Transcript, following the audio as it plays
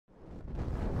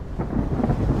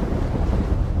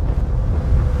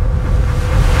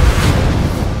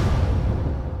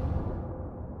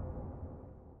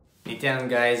Nithyanandam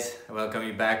guys, I welcome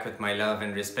you back with my love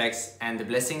and respects and the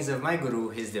blessings of my Guru,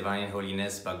 His Divine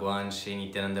Holiness, Bhagwan Shri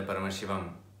Nithyananda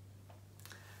Paramashivam.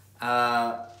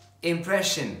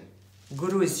 Impression.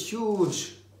 Guru is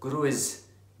huge. Guru is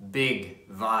big,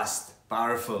 vast,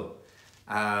 powerful.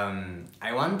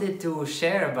 I wanted to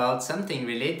share about something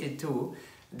related to,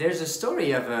 there's a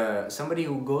story of somebody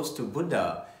who goes to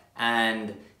Buddha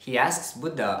and he asks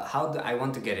Buddha, I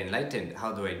want to get enlightened,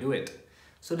 how do I do it?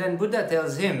 So then Buddha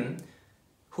tells him,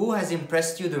 who has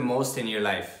impressed you the most in your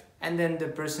life? And then the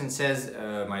person says,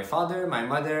 my father, my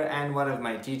mother, and one of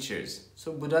my teachers.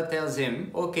 So Buddha tells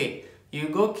him, okay, you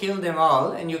go kill them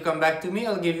all and you come back to me,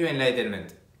 I'll give you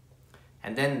enlightenment.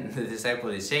 And then the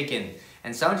disciple is shaken.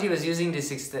 And Swamiji was using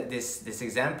this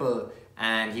example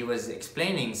and he was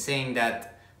explaining, saying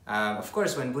that, of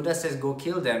course, when Buddha says go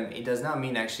kill them, it does not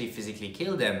mean actually physically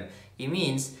kill them. It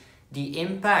means the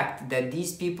impact that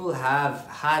these people have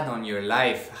had on your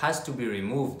life has to be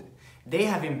removed. They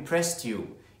have impressed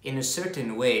you in a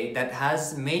certain way that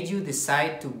has made you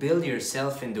decide to build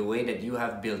yourself in the way that you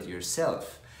have built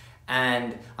yourself.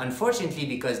 And unfortunately,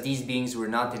 because these beings were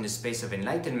not in the space of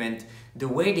enlightenment, the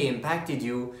way they impacted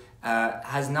you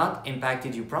has not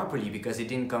impacted you properly because it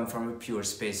didn't come from a pure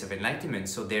space of enlightenment.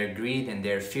 So their greed and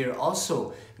their fear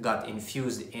also got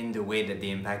infused in the way that they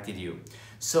impacted you.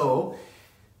 So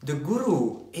the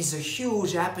Guru is a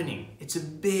huge happening. It's a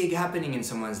big happening in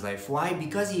someone's life. Why?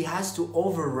 Because he has to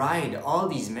override all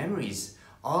these memories,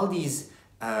 all these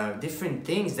different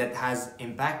things that has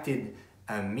impacted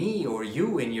me or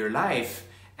you in your life.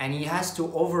 And he has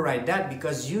to override that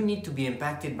because you need to be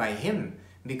impacted by him.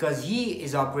 Because he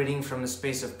is operating from a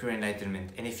space of pure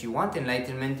enlightenment. And if you want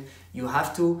enlightenment, you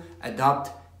have to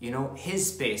adopt,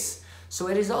 his space. So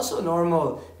it is also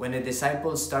normal when a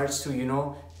disciple starts to,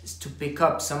 to pick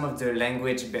up some of the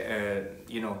language,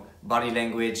 body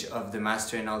language of the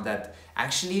master and all that.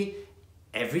 Actually,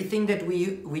 everything that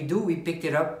we do, we picked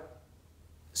it up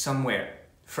somewhere,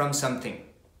 from something.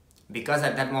 Because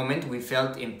at that moment we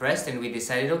felt impressed and we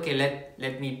decided, okay,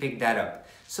 let me pick that up.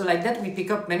 So like that we pick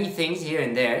up many things here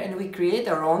and there and we create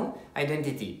our own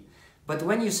identity. But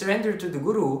when you surrender to the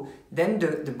Guru, then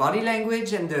the body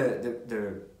language and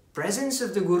the presence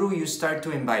of the Guru you start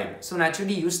to imbibe. So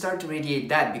naturally you start to radiate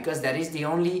that because that is the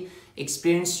only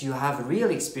experience you have, real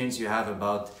experience you have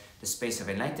about the space of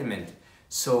enlightenment.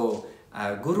 So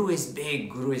Guru is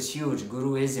big, Guru is huge,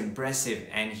 Guru is impressive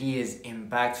and he is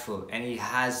impactful and he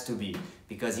has to be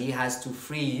because he has to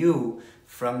free you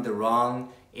from the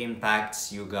wrong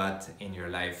impacts you got in your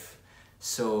life.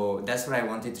 So that's what I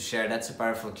wanted to share. That's a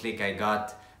powerful click I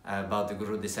got about the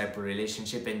Guru-disciple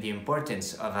relationship and the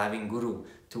importance of having Guru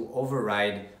to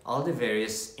override all the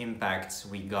various impacts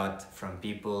we got from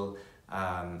people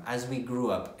as we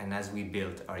grew up and as we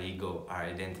built our ego, our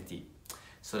identity.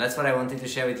 So that's what I wanted to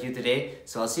share with you today.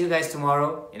 So I'll see you guys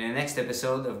tomorrow in the next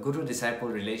episode of Guru-disciple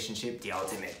relationship, the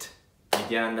ultimate.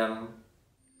 Nithyanandam.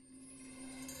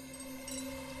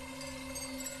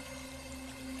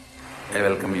 I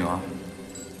welcome you all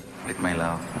with my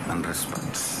love and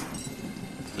respect.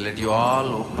 Let you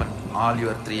all open all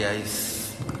your three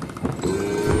eyes.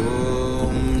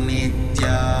 Om Nithyananda.